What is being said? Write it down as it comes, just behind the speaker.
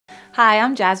Hi,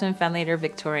 I'm Jazmine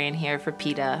Fenlator-Victorian here for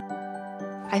PETA.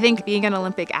 I think being an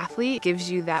Olympic athlete gives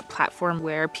you that platform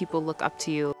where people look up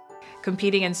to you.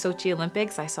 Competing in Sochi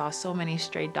Olympics, I saw so many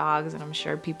stray dogs, and I'm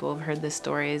sure people have heard the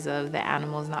stories of the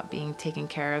animals not being taken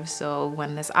care of. So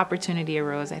when this opportunity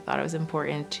arose, I thought it was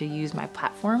important to use my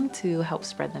platform to help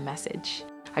spread the message.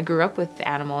 I grew up with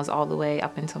animals all the way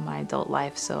up until my adult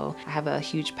life, so I have a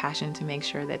huge passion to make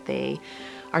sure that they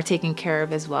are taken care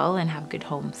of as well and have good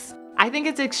homes. I think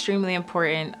it's extremely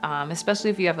important,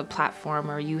 especially if you have a platform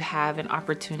or you have an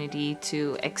opportunity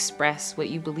to express what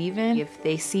you believe in. If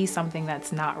they see something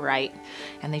that's not right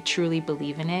and they truly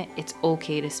believe in it, it's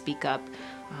okay to speak up.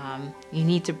 You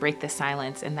need to break the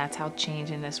silence, and that's how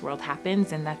change in this world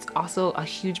happens. And that's also a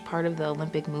huge part of the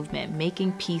Olympic movement,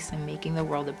 making peace and making the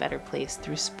world a better place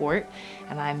through sport.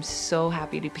 And I'm so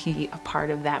happy to be a part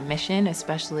of that mission,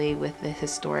 especially with the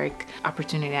historic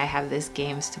opportunity I have this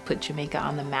Games to put Jamaica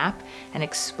on the map and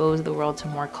expose the world to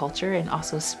more culture, and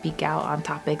also speak out on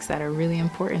topics that are really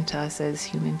important to us as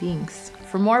human beings.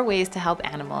 For more ways to help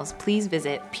animals, please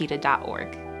visit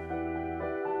PETA.org.